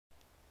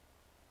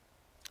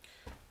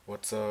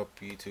What's up,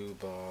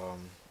 YouTube?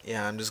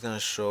 Yeah, I'm just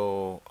gonna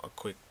show a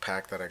quick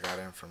pack that I got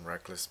in from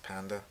Reckless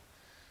Panda.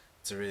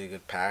 It's a really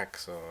good pack,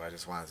 so I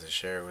just wanted to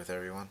share it with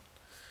everyone.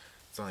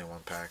 It's only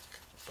one pack,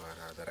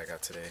 but that I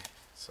got today.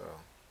 So,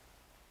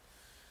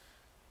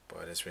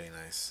 but it's really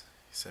nice.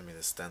 He sent me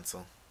the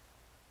stencil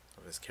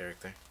of his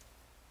character.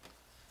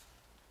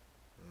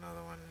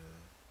 Another one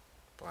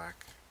in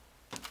black,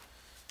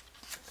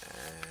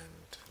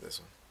 and this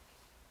one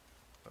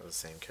of the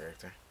same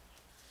character.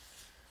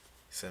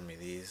 He sent me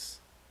these.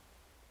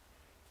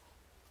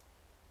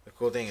 The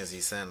cool thing is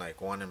he sent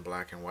like one in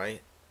black and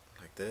white,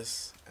 like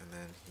this, and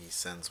then he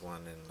sends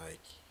one in like,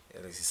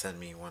 at least he sent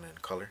me one in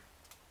color.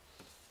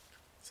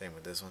 Same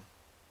with this one.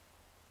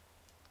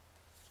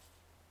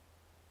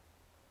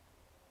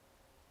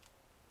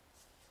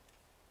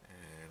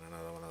 And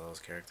another one of those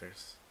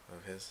characters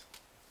of his,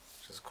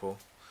 which is cool.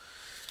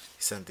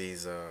 He sent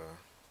these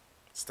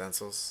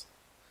stencils.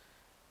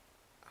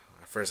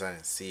 At first I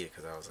didn't see it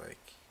because I was like,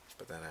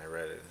 but then I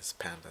read it, it's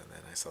Panda, and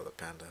then I saw the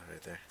panda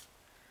right there.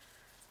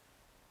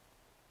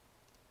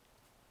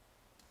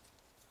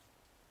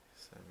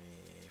 Sent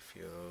me a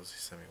few of those. He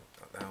sent me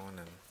that one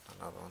and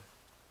another one.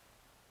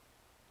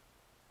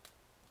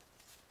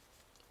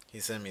 He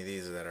sent me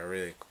these that are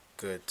really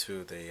good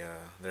too.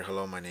 They're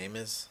hello, my name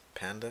is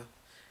Panda,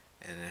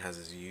 and it has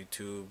his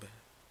YouTube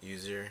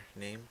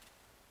username.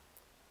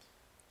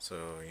 So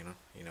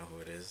you know who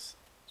it is.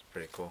 It's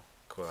pretty cool.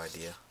 Cool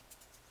idea.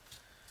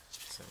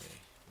 Sent me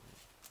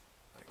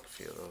like a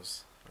few of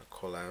those. A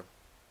collab.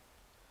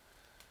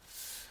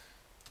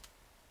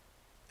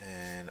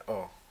 And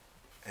oh,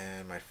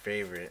 and my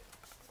favorite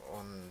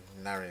one,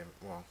 not really,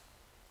 well,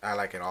 I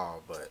like it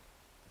all, but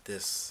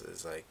this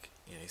is like,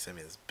 he sent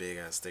me this big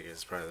ass sticker.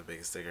 It's probably the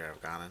biggest sticker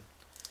I've gotten,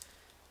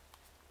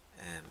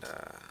 and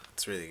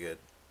it's really good.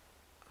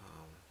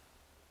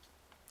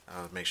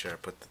 I'll make sure I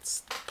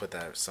put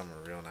that somewhere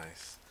real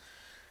nice,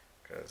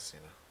 because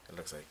it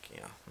looks like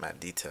matte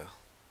detail.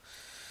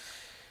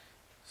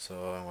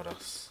 So, and what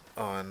else?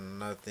 Oh, and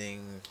another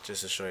thing,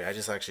 just to show you, I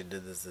just actually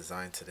did this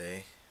design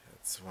today.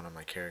 It's one of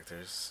my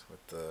characters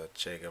with the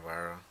Che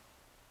Guevara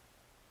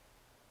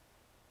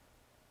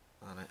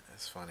on it.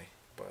 It's funny,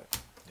 but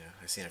yeah,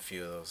 I've seen a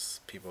few of those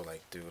people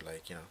like do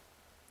like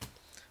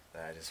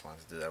that. I just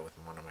wanted to do that with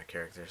one of my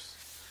characters,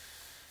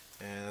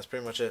 and that's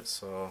pretty much it.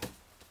 So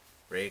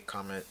rate,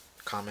 comment,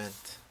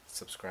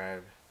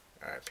 subscribe.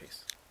 All right,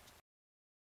 peace.